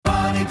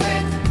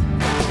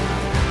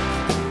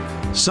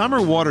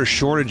Summer water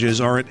shortages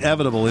are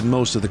inevitable in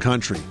most of the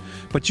country,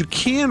 but you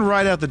can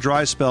ride out the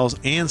dry spells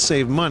and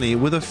save money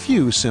with a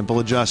few simple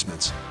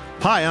adjustments.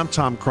 Hi, I'm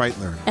Tom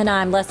Kreitler. And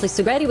I'm Leslie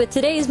Segretti with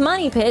today's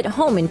Money Pit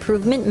Home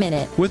Improvement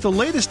Minute. With the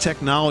latest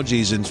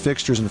technologies in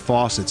fixtures and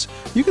faucets,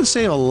 you can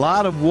save a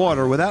lot of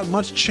water without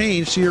much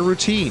change to your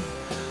routine.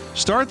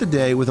 Start the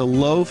day with a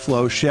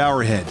low-flow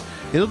shower head.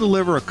 It'll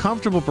deliver a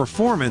comfortable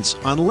performance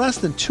on less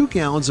than 2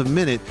 gallons a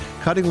minute,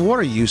 cutting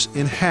water use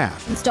in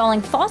half.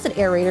 Installing faucet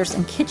aerators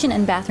in kitchen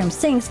and bathroom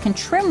sinks can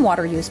trim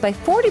water use by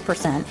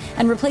 40%,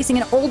 and replacing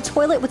an old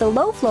toilet with a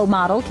low-flow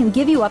model can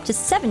give you up to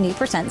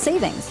 70%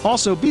 savings.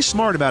 Also, be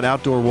smart about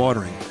outdoor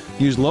watering.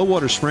 Use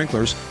low-water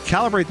sprinklers,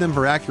 calibrate them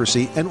for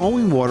accuracy, and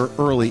only water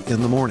early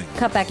in the morning.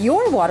 Cut back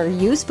your water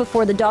use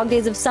before the dog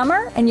days of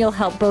summer, and you'll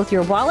help both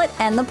your wallet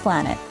and the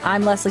planet.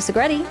 I'm Leslie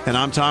Segretti. And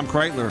I'm Tom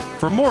Kreitler.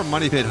 For more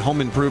Money Pit home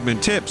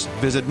improvement tips,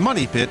 visit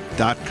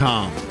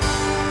MoneyPit.com.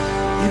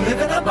 You live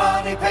in a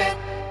money pit.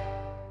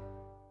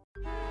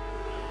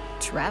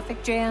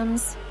 Traffic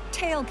jams,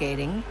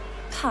 tailgating,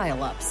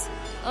 pile-ups.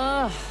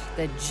 Ugh,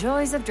 the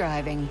joys of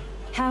driving.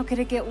 How could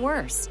it get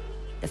worse?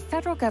 The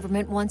federal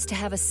government wants to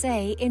have a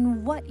say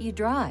in what you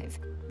drive.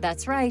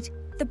 That's right.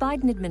 The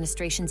Biden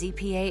administration's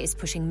EPA is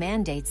pushing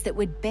mandates that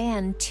would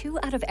ban 2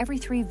 out of every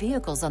 3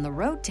 vehicles on the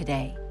road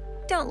today.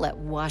 Don't let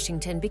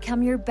Washington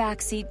become your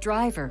backseat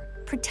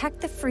driver.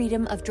 Protect the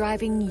freedom of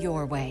driving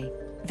your way.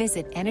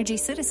 Visit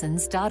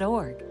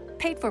EnergyCitizens.org.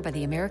 Paid for by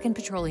the American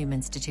Petroleum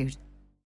Institute.